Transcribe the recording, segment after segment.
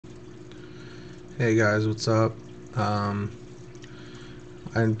Hey guys, what's up? I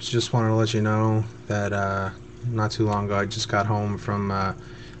just wanted to let you know that not too long ago I just got home from a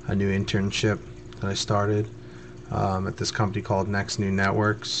new internship that I started at this company called Next New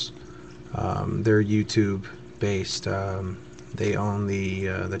Networks. They're YouTube based. They own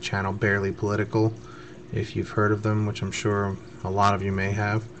the channel Barely Political, if you've heard of them, which I'm sure a lot of you may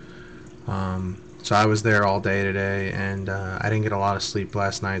have. So I was there all day today, and I didn't get a lot of sleep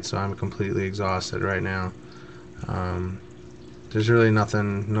last night, so I'm completely exhausted right now. Um, there's really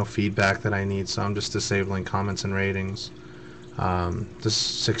nothing, no feedback that I need, so I'm just disabling comments and ratings.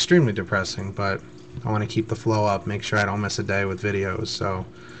 This is extremely depressing, but I want to keep the flow up, make sure I don't miss a day with videos. So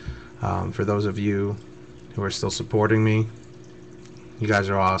for those of you who are still supporting me, you guys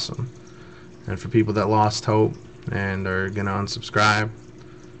are awesome. And for people that lost hope and are gonna unsubscribe,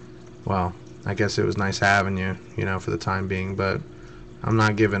 well, I guess it was nice having you, for the time being, but I'm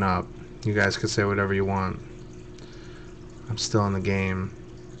not giving up. You guys can say whatever you want. I'm still in the game.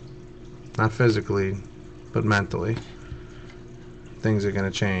 Not physically, but mentally. Things are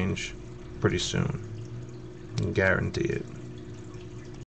going to change pretty soon. I can guarantee it.